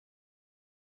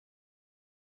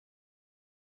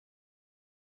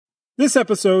This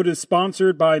episode is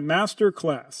sponsored by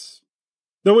Masterclass.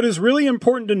 Though it is really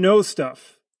important to know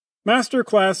stuff,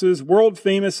 Masterclass's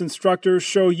world-famous instructors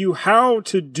show you how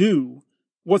to do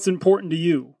what's important to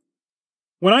you.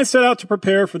 When I set out to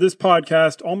prepare for this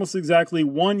podcast almost exactly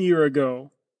 1 year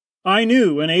ago, I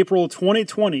knew in April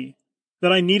 2020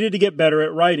 that I needed to get better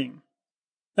at writing.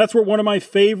 That's where one of my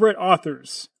favorite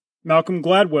authors, Malcolm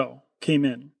Gladwell, came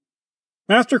in.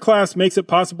 Masterclass makes it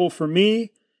possible for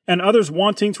me and others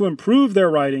wanting to improve their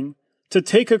writing to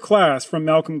take a class from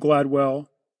Malcolm Gladwell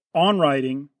on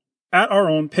writing at our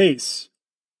own pace.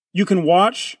 You can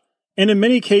watch and in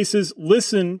many cases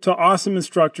listen to awesome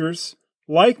instructors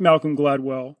like Malcolm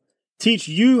Gladwell teach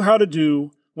you how to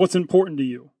do what's important to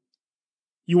you.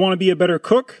 You want to be a better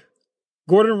cook?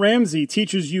 Gordon Ramsay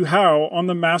teaches you how on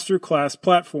the Masterclass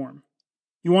platform.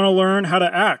 You want to learn how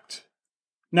to act?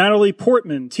 Natalie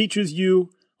Portman teaches you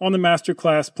on the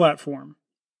Masterclass platform.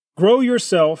 Grow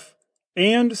yourself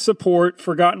and support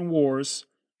Forgotten Wars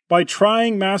by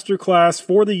trying Masterclass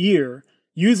for the year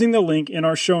using the link in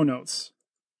our show notes.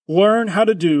 Learn how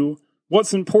to do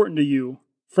what's important to you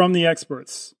from the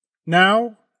experts.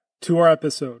 Now, to our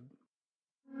episode.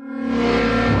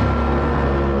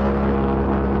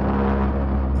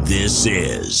 This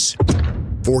is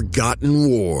Forgotten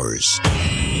Wars.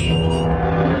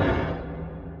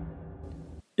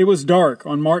 It was dark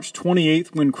on March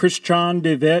 28th when Christiaan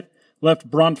De Wet left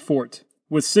Brantfort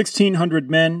with 1,600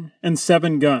 men and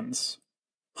 7 guns,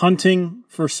 hunting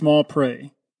for small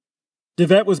prey. De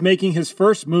Wet was making his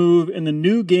first move in the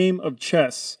new game of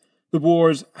chess the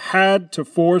Boers had to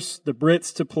force the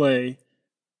Brits to play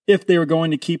if they were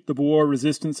going to keep the Boer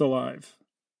resistance alive.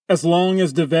 As long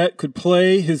as De Wet could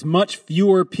play his much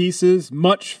fewer pieces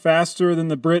much faster than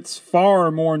the Brits'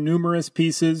 far more numerous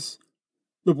pieces,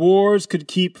 the Boers could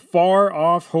keep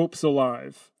far-off hopes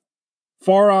alive.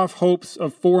 Far-off hopes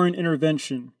of foreign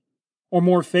intervention, or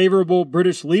more favorable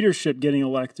British leadership getting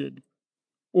elected,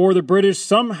 or the British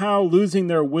somehow losing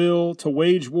their will to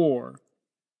wage war,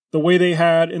 the way they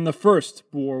had in the First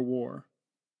Boer War.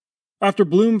 After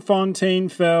Bloemfontein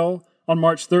fell on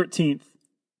March 13th,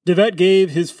 De Wet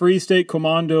gave his Free State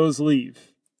commandos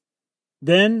leave.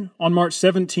 Then, on March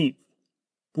 17th,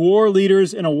 Boer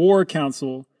leaders in a war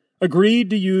council agreed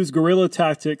to use guerrilla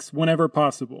tactics whenever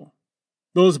possible.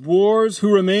 Those Boers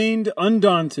who remained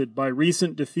undaunted by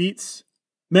recent defeats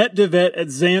met De Wet at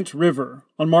Zant River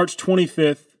on March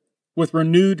 25th with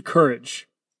renewed courage.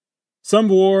 Some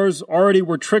Boers already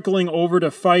were trickling over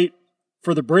to fight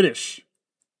for the British.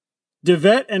 De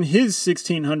Wet and his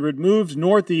 1,600 moved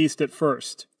northeast at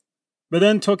first, but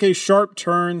then took a sharp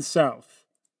turn south.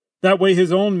 That way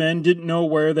his own men didn't know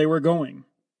where they were going.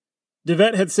 De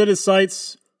Wet had set his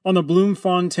sights on the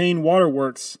Bloemfontein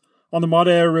waterworks on the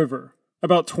Modder River,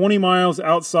 about 20 miles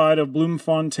outside of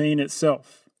Bloemfontein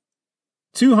itself.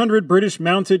 200 British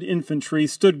mounted infantry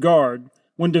stood guard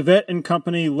when De Wet and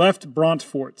company left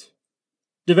Brantfort.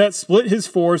 De Wet split his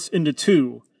force into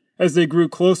two as they grew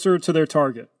closer to their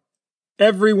target.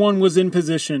 Everyone was in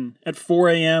position at 4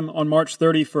 a.m. on March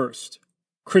 31st.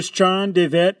 Christiaan De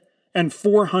Wet and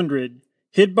 400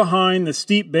 hid behind the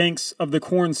steep banks of the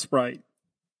Korn Spruit,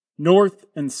 north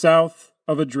and south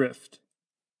of a drift.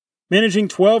 Managing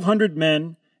 1,200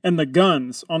 men and the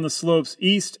guns on the slopes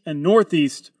east and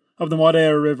northeast of the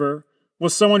Modder River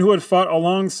was someone who had fought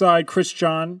alongside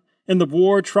Christiaan in the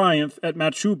Boer triumph at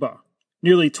Machuba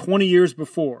nearly 20 years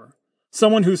before,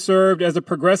 someone who served as a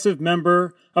progressive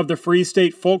member of the Free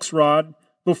State Volksraad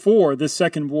before the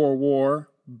Second Boer War,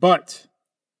 but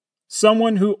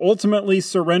someone who ultimately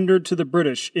surrendered to the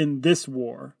British in this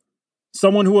war,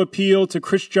 someone who appealed to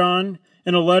Christiaan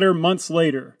in a letter months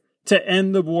later to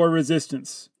end the Boer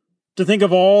resistance, to think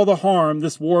of all the harm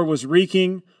this war was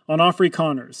wreaking on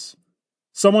Afrikaners,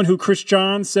 someone who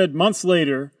Christiaan said months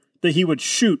later that he would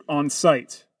shoot on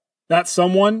sight. That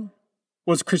someone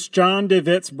was Christiaan De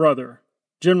Wet's brother,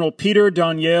 General Pieter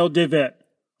Daniel De Wet,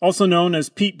 also known as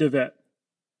Piet De Wet.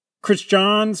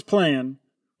 Christiaan's plan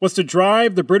was to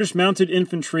drive the British mounted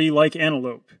infantry like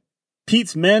antelope.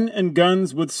 Piet's men and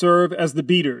guns would serve as the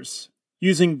beaters,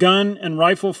 using gun and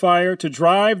rifle fire to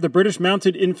drive the British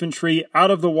mounted infantry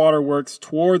out of the waterworks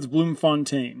towards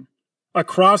Bloemfontein,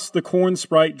 across the Korn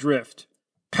Spruit drift,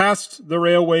 past the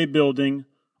railway building,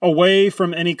 away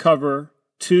from any cover,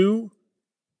 to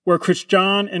where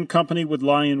Christiaan and company would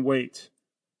lie in wait.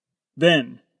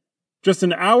 Then, just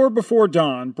an hour before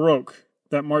dawn broke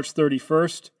that March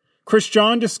 31st,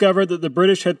 Christiaan discovered that the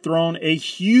British had thrown a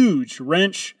huge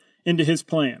wrench into his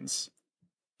plans.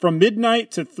 From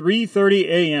midnight to 3:30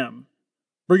 a.m.,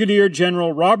 Brigadier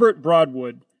General Robert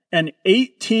Broadwood and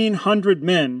 1,800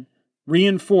 men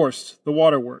reinforced the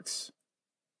waterworks.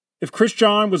 If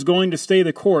Christiaan was going to stay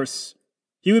the course,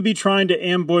 he would be trying to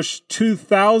ambush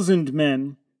 2,000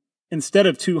 men instead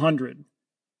of 200.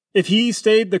 If he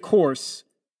stayed the course,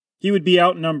 he would be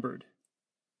outnumbered,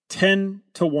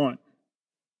 10-1.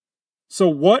 So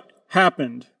what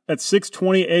happened at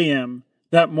 6:20 a.m.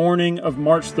 that morning of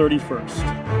March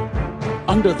 31st?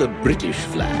 Under the British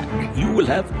flag, you will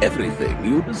have everything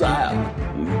you desire.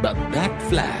 But that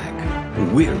flag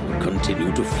will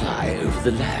continue to fly over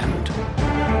the land.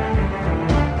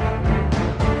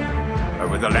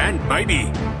 Over the land,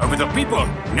 maybe. Over the people,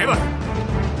 never.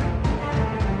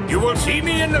 You will see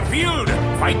me in the field,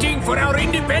 fighting for our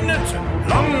independence,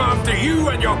 long after you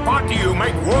and your party who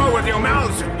make war with your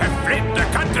mouths have fled the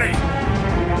country.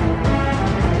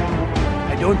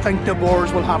 I don't think the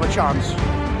Boers will have a chance.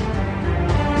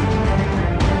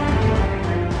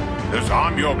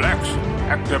 Disarm your blacks.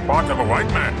 Act the part of a white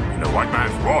man in a white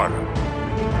man's war.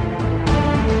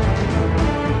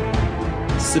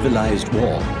 Civilized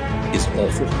war is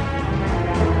awful.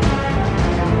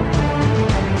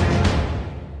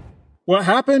 What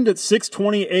happened at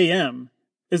 6:20 a.m.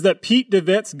 is that Piet De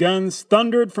Wet's guns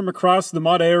thundered from across the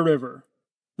Madeira River.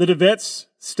 The De Wets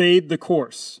stayed the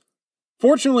course.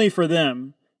 Fortunately for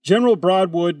them, General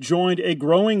Broadwood joined a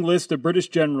growing list of British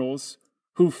generals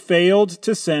who failed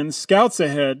to send scouts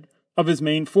ahead of his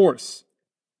main force.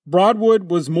 Broadwood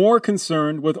was more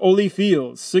concerned with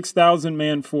Olifille's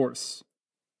 6,000-man force,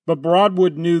 but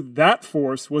Broadwood knew that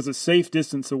force was a safe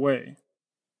distance away.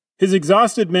 His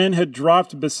exhausted men had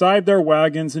dropped beside their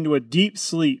wagons into a deep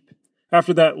sleep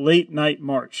after that late-night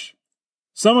march.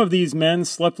 Some of these men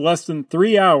slept less than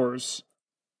 3 hours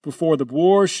before the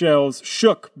Boer shells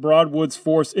shook Broadwood's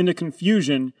force into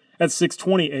confusion at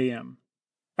 6:20 a.m.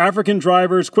 African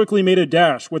drivers quickly made a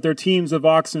dash with their teams of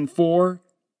oxen for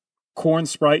Korn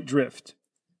Spruit drift.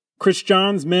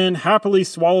 Christiaan's men happily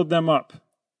swallowed them up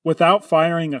without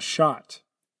firing a shot.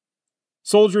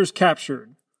 Soldiers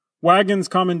captured, wagons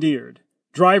commandeered,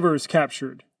 drivers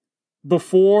captured.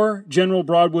 Before General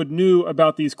Broadwood knew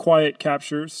about these quiet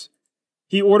captures,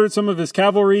 he ordered some of his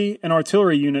cavalry and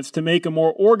artillery units to make a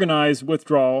more organized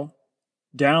withdrawal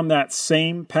down that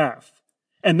same path,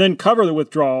 and then cover the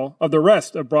withdrawal of the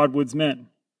rest of Broadwood's men.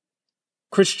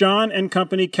 Christiaan and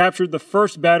company captured the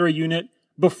first battery unit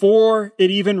before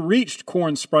it even reached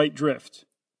Korn Spruit drift.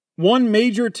 One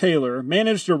Major Taylor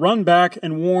managed to run back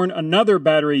and warn another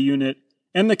battery unit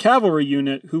and the cavalry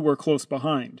unit who were close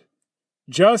behind.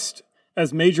 Just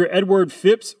as Major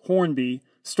Edward-Phipps-hornby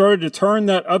started to turn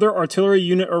that other artillery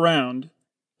unit around,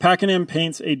 Pakenham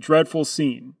paints a dreadful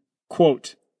scene.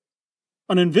 Quote,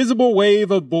 "An invisible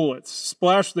wave of bullets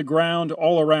splashed the ground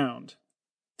all around.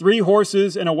 3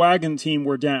 horses and a wagon team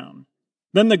were down.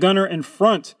 Then the gunner in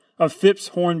front of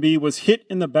Phipps-Hornby was hit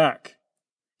in the back.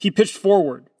 He pitched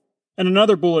forward, and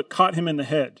another bullet caught him in the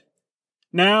head.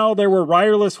 Now there were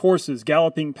riderless horses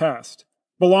galloping past,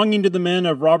 belonging to the men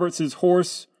of Roberts's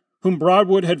horse, whom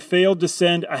Broadwood had failed to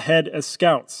send ahead as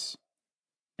scouts."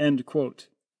 End quote.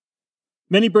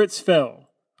 Many Brits fell.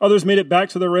 Others made it back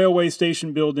to the railway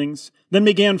station buildings, then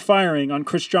began firing on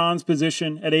Christiaan's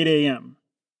position at 8 a.m.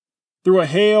 Through a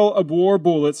hail of Boer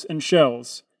bullets and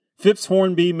shells,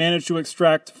 Phipps-Hornby managed to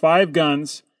extract 5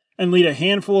 guns and lead a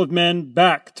handful of men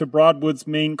back to Broadwood's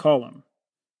main column.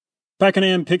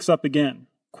 Pakenham picks up again.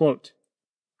 Quote,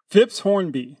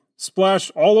 "Phipps-Hornby,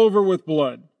 splashed all over with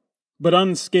blood, but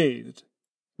unscathed,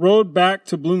 rode back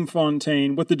to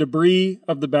Bloemfontein with the debris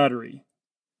of the battery.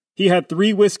 He had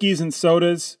 3 whiskeys and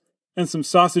sodas and some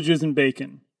sausages and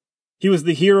bacon. He was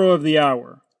the hero of the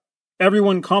hour.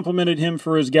 Everyone complimented him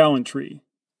for his gallantry.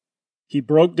 He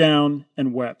broke down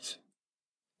and wept."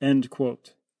 End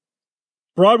quote.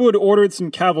 Broadwood ordered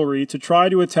some cavalry to try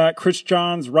to attack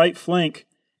Christiaan's right flank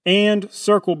and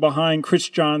circle behind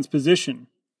Christiaan's position.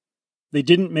 They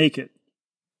didn't make it.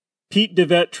 Piet De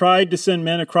Wet tried to send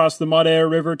men across the Madeira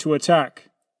River to attack,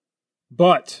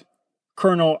 but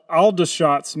Colonel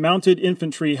Aldershot's mounted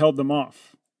infantry held them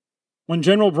off. When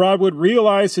General Broadwood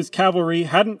realized his cavalry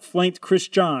hadn't flanked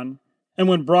Christiaan, and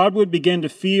when Broadwood began to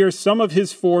fear some of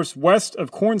his force west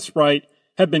of Korn Spruit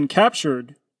had been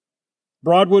captured,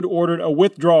 Broadwood ordered a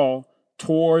withdrawal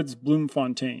towards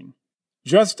Bloemfontein.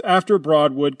 Just after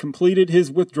Broadwood completed his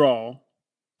withdrawal,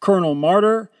 Colonel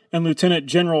Martyr and Lieutenant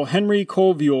General Henry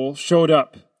Colville showed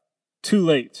up. Too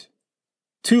late.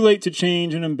 Too late to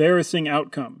change an embarrassing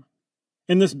outcome.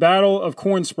 In this Battle of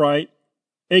Korn Spruit,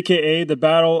 aka the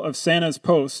Battle of Sanna's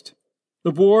Post,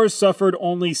 the Boers suffered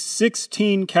only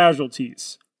 16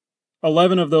 casualties,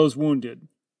 11 of those wounded.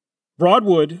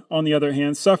 Broadwood, on the other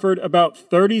hand, suffered about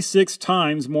 36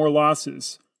 times more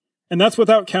losses, and that's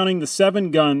without counting the 7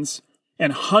 guns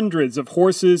and hundreds of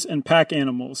horses and pack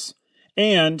animals,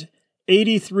 and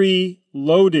 83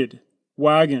 loaded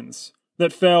wagons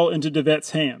that fell into De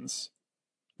Wet's hands.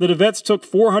 The De Wets took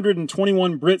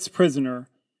 421 Brits prisoner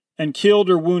and killed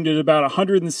or wounded about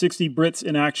 160 Brits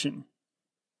in action.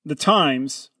 The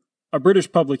Times, a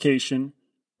British publication,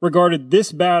 regarded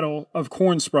this Battle of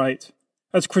Korn Spruit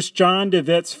as Christiaan De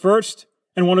Wet's first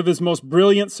and one of his most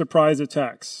brilliant surprise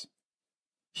attacks.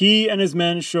 He and his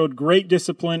men showed great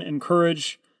discipline and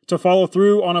courage to follow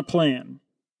through on a plan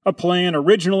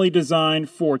originally designed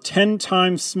for 10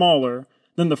 times smaller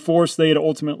than the force they had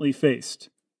ultimately faced.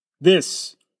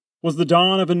 This was the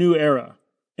dawn of a new era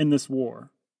in this war.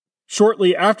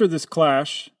 Shortly after this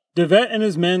clash, De Wet and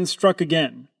his men struck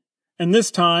again, and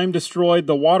this time destroyed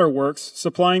the waterworks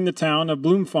supplying the town of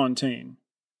Bloemfontein.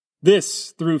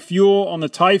 This threw fuel on the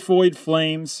typhoid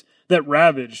flames that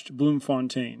ravaged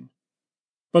Bloemfontein.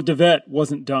 But De Wet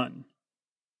wasn't done.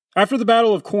 After the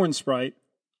Battle of Korn Spruit,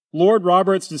 Lord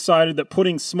Roberts decided that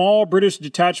putting small British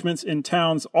detachments in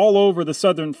towns all over the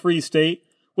southern Free State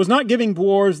was not giving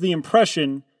Boers the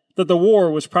impression that the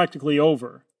war was practically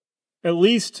over. At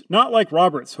least, not like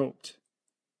Roberts hoped.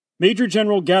 Major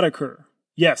General Gadaker,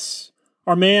 yes,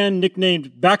 our man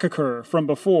nicknamed Bakaker from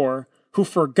before, who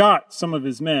forgot some of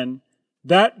his men,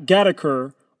 that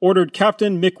Gadaker ordered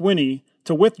Captain McWhinney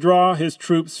to withdraw his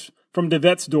troops from De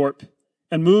Wetsdorp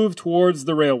and move towards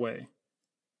the railway.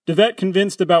 De Wet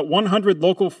convinced about 100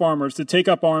 local farmers to take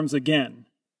up arms again.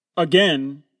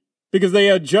 Again, because they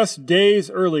had just days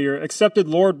earlier accepted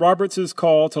Lord Roberts's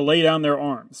call to lay down their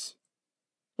arms.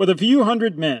 With a few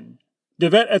hundred men, De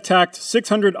Wet attacked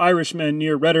 600 Irishmen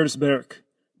near Reddersberg,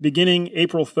 beginning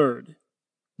April 3rd.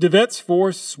 De Wet's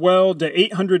force swelled to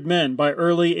 800 men by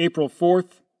early April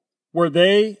 4th, where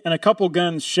they and a couple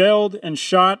guns shelled and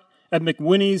shot at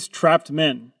McWhinney's trapped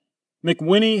men.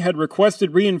 McWhinney had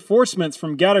requested reinforcements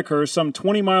from Gadaker some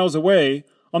 20 miles away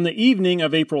on the evening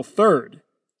of April 3rd.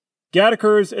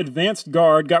 Gadaker's advanced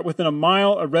guard got within a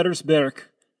mile of Reddersberg,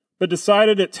 but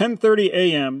decided at 10:30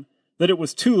 a.m. that it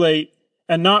was too late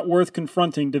and not worth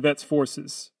confronting De Wet's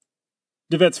forces.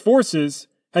 De Wet's forces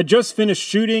had just finished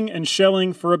shooting and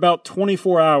shelling for about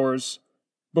 24 hours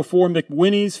before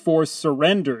McWhinney's force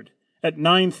surrendered at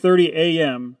 9:30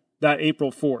 a.m. that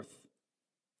April 4th.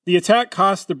 The attack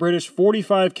cost the British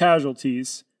 45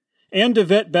 casualties, and De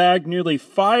Wet bagged nearly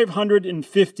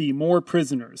 550 more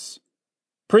prisoners.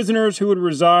 Prisoners who would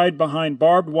reside behind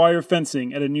barbed wire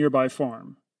fencing at a nearby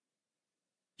farm.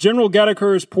 General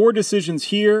Gadaker's poor decisions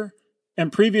here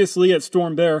and previously at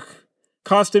Stormberg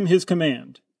cost him his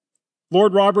command.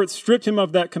 Lord Roberts stripped him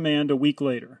of that command a week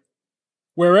later.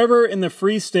 Wherever in the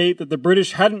Free State that the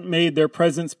British hadn't made their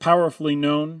presence powerfully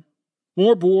known,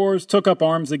 more Boers took up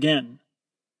arms again.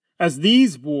 As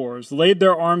these Boers laid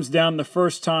their arms down the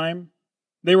first time,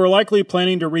 they were likely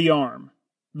planning to rearm,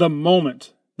 the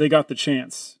moment they got the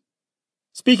chance.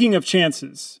 Speaking of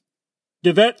chances,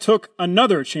 De Wet took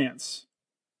another chance.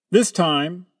 This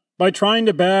time, by trying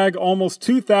to bag almost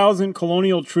 2,000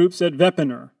 colonial troops at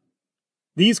Wepener.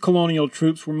 These colonial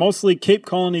troops were mostly Cape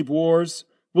Colony Boers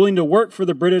willing to work for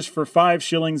the British for 5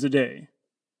 shillings a day.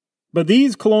 But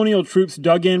these colonial troops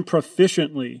dug in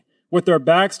proficiently with their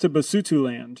backs to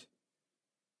Basutoland.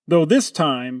 Though this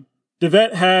time, De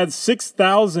Wet had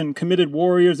 6,000 committed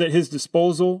warriors at his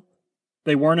disposal,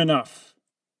 they weren't enough.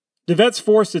 De Wet's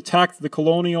force attacked the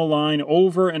colonial line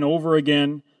over and over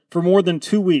again for more than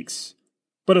 2 weeks,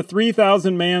 but a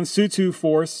 3,000-man Sotho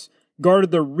force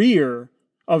guarded the rear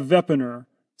of Wepener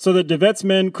so that De Wet's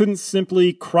men couldn't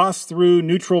simply cross through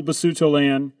neutral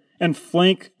Basutoland and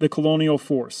flank the colonial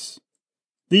force.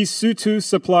 These Sotho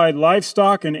supplied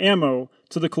livestock and ammo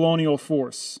to the colonial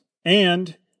force,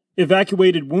 and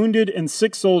evacuated wounded and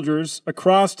sick soldiers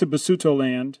across to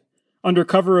Basutoland under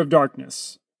cover of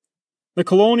darkness. The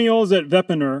colonials at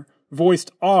Wepener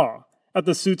voiced awe at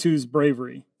the Sotho's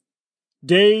bravery.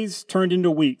 Days turned into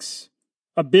weeks.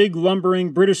 A big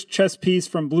lumbering British chess piece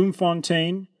from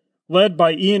Bloemfontein, led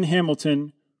by Ian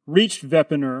Hamilton, reached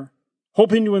Wepener,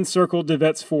 hoping to encircle De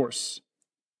Wet's force.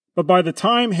 But by the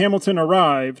time Hamilton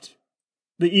arrived,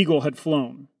 the eagle had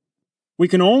flown. We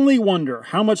can only wonder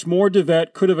how much more De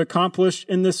Wet could have accomplished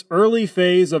in this early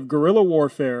phase of guerrilla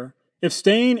warfare if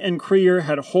Steyn and Creer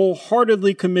had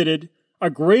wholeheartedly committed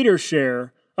a greater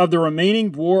share of the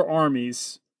remaining Boer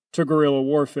armies to guerrilla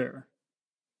warfare.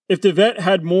 If De Wet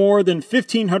had more than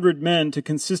 1,500 men to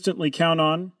consistently count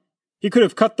on, he could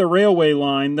have cut the railway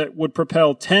line that would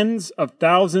propel tens of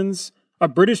thousands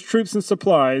of British troops and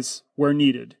supplies where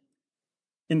needed.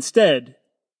 Instead,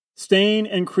 Steyn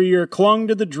and Creer clung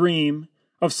to the dream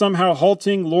of somehow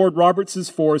halting Lord Roberts's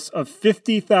force of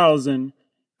 50,000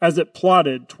 as it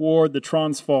plodded toward the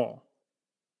Transvaal.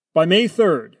 By May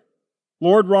 3rd,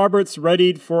 Lord Roberts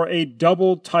readied for a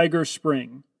double Tiger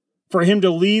Spring, for him to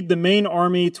lead the main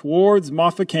army towards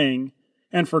Mafeking,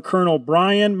 and for Colonel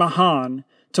Brian Mahan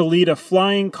to lead a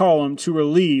flying column to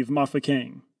relieve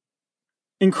Mafeking.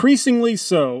 Increasingly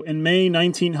so, in May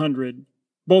 1900,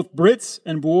 both Brits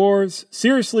and Boers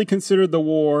seriously considered the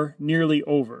war nearly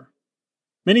over.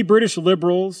 Many British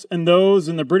liberals and those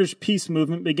in the British peace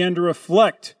movement began to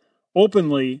reflect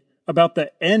openly about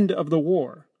the end of the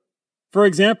war. For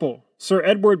example, Sir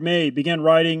Edward May began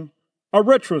writing a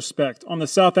retrospect on the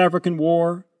South African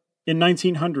War in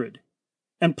 1900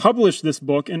 and published this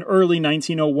book in early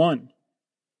 1901.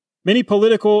 Many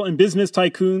political and business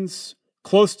tycoons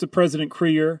close to President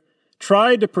Kruger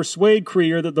tried to persuade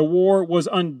Kruger that the war was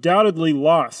undoubtedly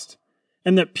lost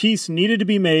and that peace needed to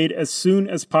be made as soon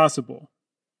as possible.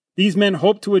 These men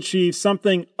hoped to achieve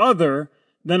something other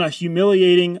than a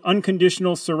humiliating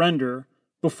unconditional surrender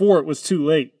before it was too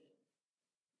late.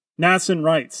 Nasson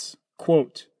writes,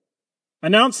 quote,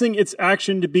 "Announcing its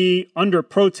action to be under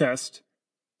protest,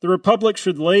 the Republic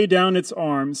should lay down its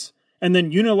arms and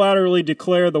then unilaterally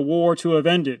declare the war to have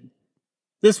ended.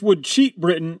 This would cheat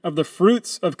Britain of the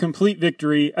fruits of complete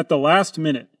victory at the last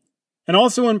minute, and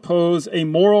also impose a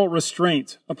moral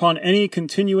restraint upon any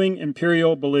continuing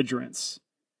imperial belligerence.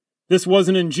 This was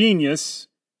an ingenious,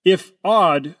 if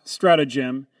odd,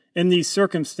 stratagem in these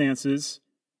circumstances,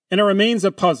 and it remains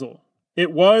a puzzle.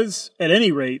 It was, at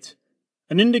any rate,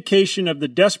 an indication of the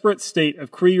desperate state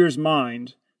of Kruger's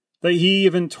mind that he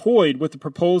even toyed with the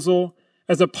proposal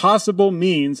as a possible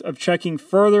means of checking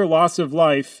further loss of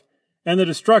life and the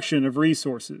destruction of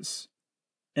resources."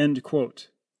 End quote.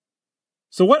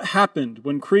 So what happened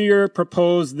when Kruger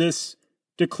proposed this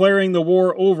declaring the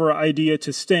war over idea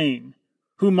to Steyn,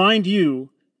 who, mind you,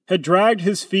 had dragged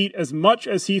his feet as much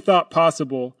as he thought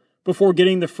possible before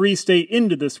getting the Free State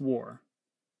into this war?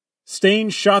 Steyn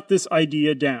shot this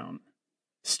idea down.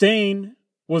 Steyn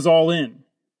was all in.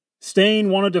 Steyn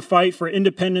wanted to fight for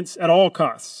independence at all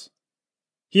costs.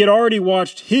 He had already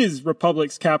watched his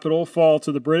republic's capital fall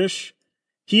to the British.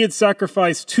 He had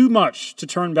sacrificed too much to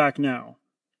turn back now.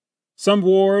 Some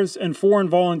Boers and foreign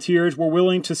volunteers were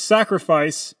willing to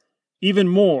sacrifice even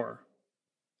more.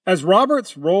 As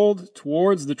Roberts rolled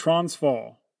towards the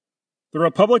Transvaal, the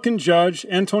Republican judge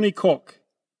Anthony Cook,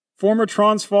 former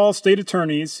Transvaal state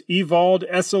attorneys Ewald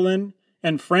Esselin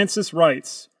and Francis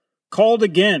Wrights called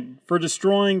again for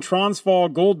destroying Transvaal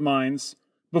gold mines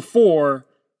before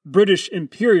British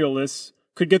imperialists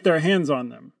could get their hands on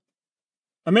them.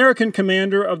 American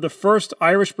commander of the 1st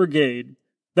Irish Brigade,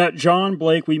 that John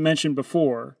Blake we mentioned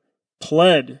before,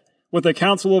 pled with a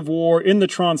council of war in the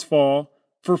Transvaal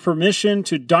for permission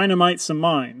to dynamite some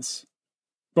mines,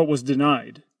 but was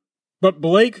denied. But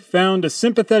Blake found a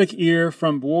sympathetic ear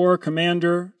from Boer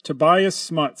commander Tobias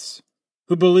Smuts,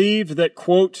 who believed that,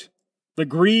 quote, "the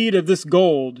greed of this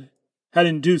gold had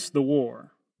induced the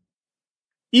war."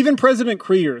 Even President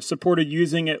Kruger supported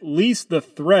using at least the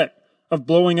threat of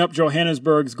blowing up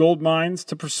Johannesburg's gold mines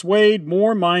to persuade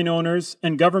more mine owners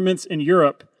and governments in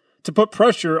Europe to put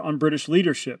pressure on British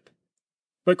leadership.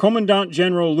 But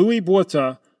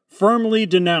Commandant-General-Louisbotha firmly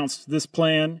denounced this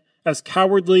plan as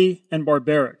cowardly and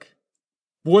barbaric.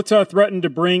 Botha threatened to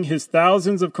bring his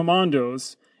thousands of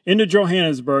commandos into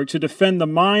Johannesburg to defend the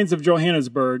mines of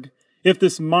Johannesburg if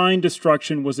this mine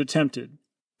destruction was attempted.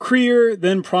 Kruger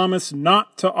then promised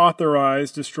not to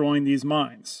authorize destroying these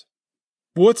mines.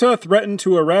 Botha threatened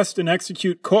to arrest and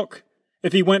execute Cook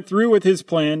if he went through with his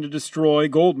plan to destroy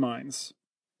gold mines.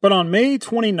 But on May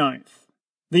 29th,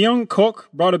 the young Cook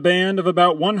brought a band of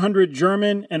about 100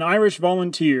 German and Irish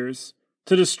volunteers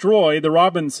to destroy the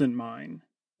Robinson mine.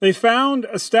 They found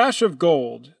a stash of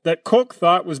gold that Cook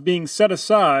thought was being set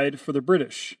aside for the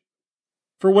British.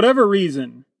 For whatever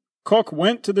reason, Cook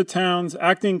went to the town's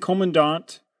acting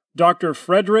commandant,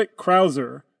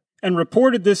 dr.FrederickKrause, and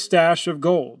reported this stash of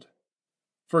gold.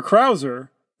 For Krause,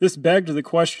 this begged the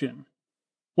question,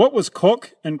 what was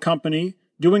Cook and company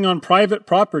doing on private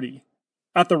property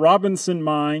at the Robinson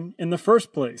mine in the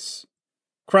first place?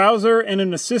 Krause and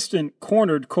an assistant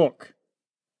cornered Cook.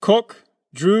 Cook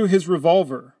drew his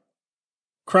revolver.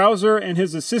 Krause and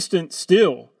his assistant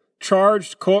still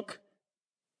charged Cook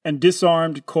and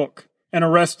disarmed Cook and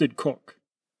arrested Cook.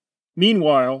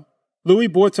 Meanwhile,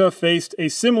 Louisbotha faced a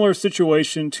similar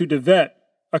situation to De Wet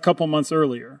a couple months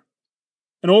earlier.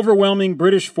 An overwhelming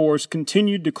British force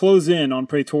continued to close in on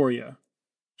Pretoria.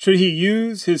 Should he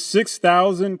use his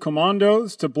 6,000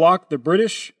 commandos to block the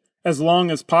British as long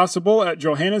as possible at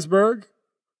Johannesburg?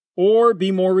 or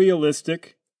be more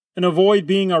realistic and avoid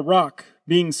being a rock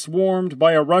being swarmed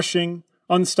by a rushing,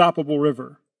 unstoppable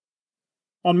river.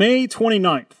 On May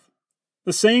 29th,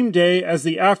 the same day as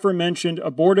the aforementioned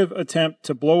abortive attempt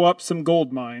to blow up some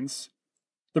gold mines,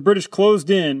 the British closed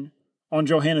in on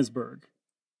Johannesburg.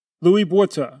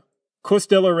 LouisBotha,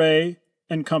 Cosdelaret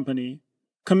and Company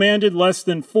commanded less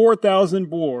than 4,000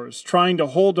 Boers trying to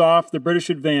hold off the British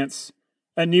advance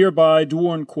at nearby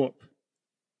Doornkoop.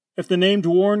 If the name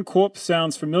Doornkoop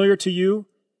sounds familiar to you,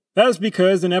 that is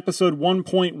because in episode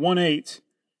 1.18,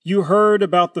 you heard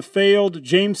about the failed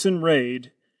Jameson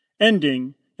raid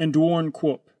ending in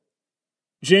Doornkoop.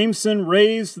 Jameson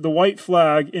raised the white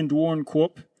flag in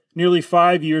Doornkoop nearly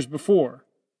 5 years before.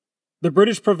 The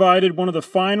British provided one of the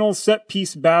final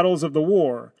set-piece battles of the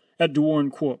war at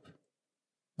Doornkoop.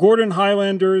 Gordon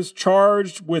Highlanders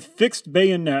charged with fixed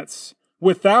bayonets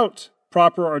without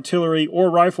proper artillery or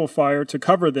rifle fire to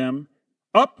cover them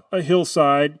up a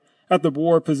hillside at the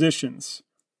Boer positions.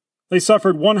 They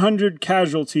suffered 100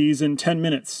 casualties in 10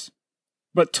 minutes,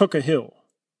 but took a hill.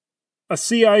 A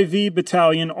CIV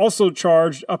battalion also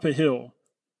charged up a hill,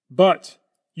 but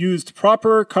used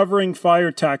proper covering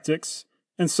fire tactics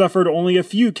and suffered only a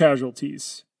few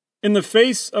casualties. In the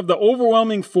face of the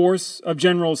overwhelming force of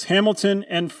Generals Hamilton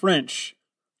and French,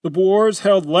 the Boers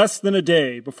held less than a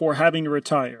day before having to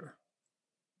retire.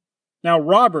 Now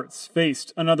Roberts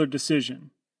faced another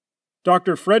decision.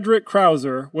 Dr.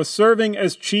 FrederickKrause was serving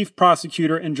as chief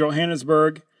prosecutor in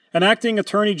Johannesburg and acting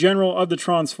Attorney General of the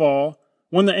Transvaal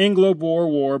when the Anglo-Boer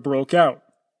War broke out.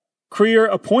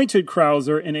 Creer appointed Krause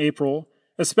in April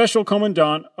as special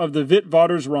commandant of the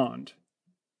Witwatersrand.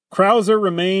 Krause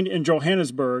remained in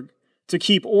Johannesburg to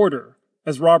keep order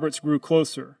as Roberts grew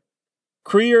closer.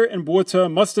 Creer and Botha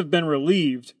must have been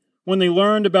relieved when they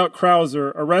learned about Krause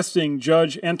arresting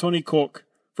Judge Anthony Cook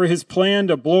for his plan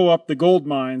to blow up the gold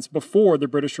mines before the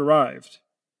British arrived.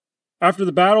 After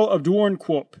the Battle of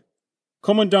Doornkoop,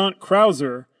 Commandant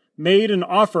Krause made an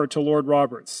offer to Lord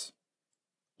Roberts.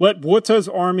 Let Botha's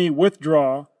army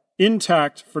withdraw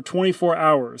intact for 24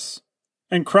 hours,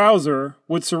 and Krause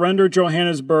would surrender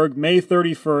Johannesburg May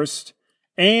 31st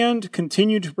and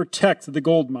continue to protect the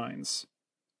gold mines.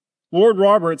 Lord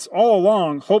Roberts all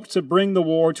along hoped to bring the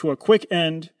war to a quick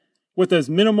end with as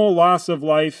minimal loss of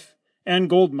life and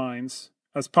gold mines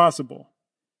as possible.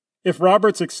 If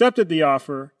Roberts accepted the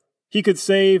offer, he could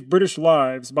save British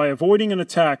lives by avoiding an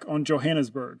attack on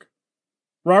Johannesburg.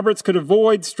 Roberts could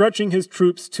avoid stretching his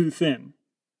troops too thin.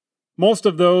 Most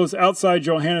of those outside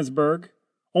Johannesburg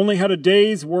only had a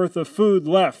day's worth of food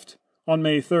left on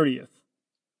May 30th.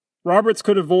 Roberts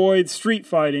could avoid street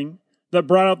fighting that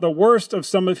brought out the worst of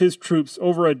some of his troops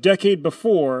over a decade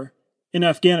before in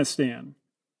Afghanistan,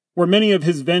 where many of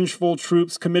his vengeful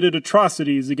troops committed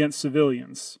atrocities against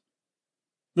civilians.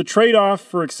 The trade-off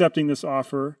for accepting this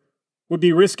offer would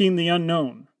be risking the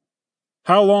unknown.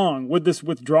 How long would this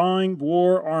withdrawing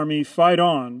Boer army fight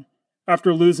on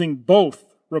after losing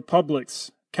both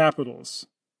republics' capitals?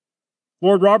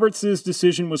 Lord Roberts's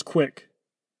decision was quick,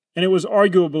 and it was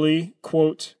arguably,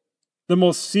 quote, the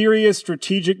most serious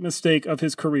strategic mistake of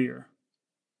his career.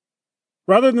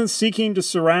 Rather than seeking to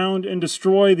surround and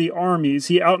destroy the armies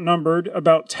he outnumbered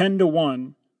about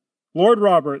 10-1, Lord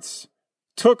Roberts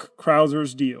took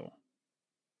Krause's deal.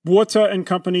 Botha and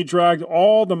company dragged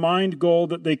all the mined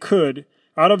gold that they could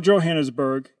out of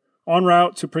Johannesburg en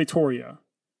route to Pretoria.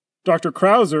 Dr.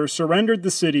 Krause surrendered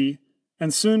the city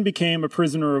and soon became a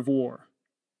prisoner of war.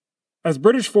 As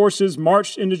British forces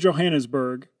marched into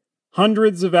Johannesburg,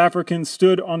 hundreds of Africans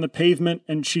stood on the pavement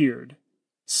and cheered,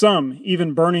 some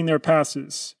even burning their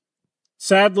passes.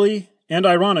 Sadly and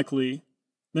ironically,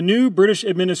 the new British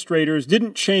administrators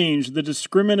didn't change the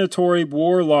discriminatory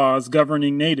Boer laws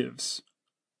governing natives.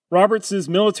 Roberts's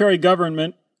military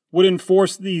government would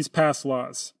enforce these pass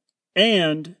laws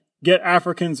and get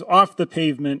Africans off the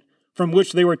pavement from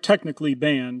which they were technically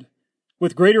banned,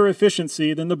 with greater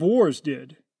efficiency than the Boers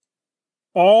did.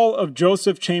 All of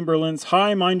Joseph Chamberlain's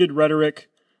high-minded rhetoric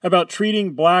about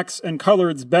treating blacks and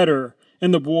coloreds better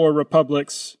in the Boer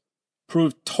republics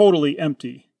proved totally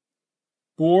empty.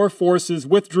 Boer forces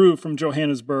withdrew from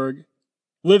Johannesburg,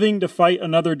 living to fight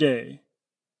another day.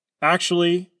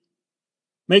 Actually,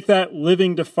 make that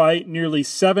living to fight nearly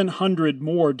 700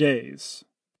 more days.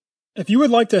 If you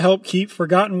would like to help keep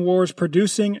Forgotten Wars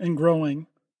producing and growing,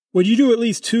 would you do at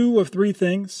least 2 of 3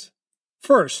 things?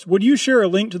 First, would you share a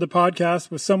link to the podcast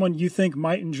with someone you think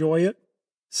might enjoy it?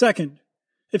 Second,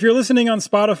 if you're listening on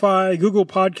Spotify, Google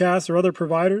Podcasts, or other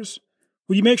providers,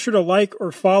 would you make sure to like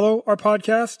or follow our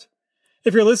podcast?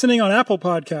 If you're listening on Apple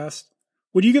Podcasts,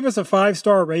 would you give us a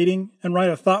 5-star rating and write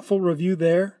a thoughtful review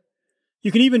there?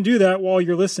 You can even do that while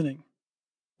you're listening.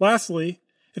 Lastly,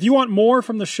 if you want more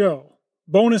from the show,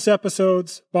 bonus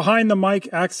episodes, behind-the-mic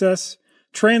access,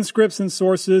 transcripts and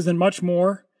sources, and much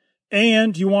more,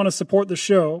 and you want to support the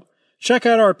show, check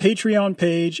out our Patreon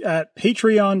page at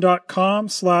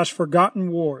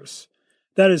patreon.com/ForgottenWars.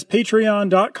 That is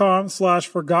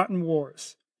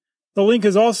patreon.com/ForgottenWars. The link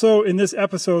is also in this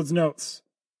episode's notes.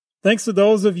 Thanks to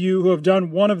those of you who have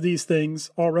done one of these things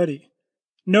already.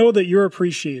 Know that you're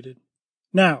appreciated.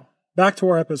 Now, back to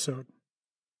our episode.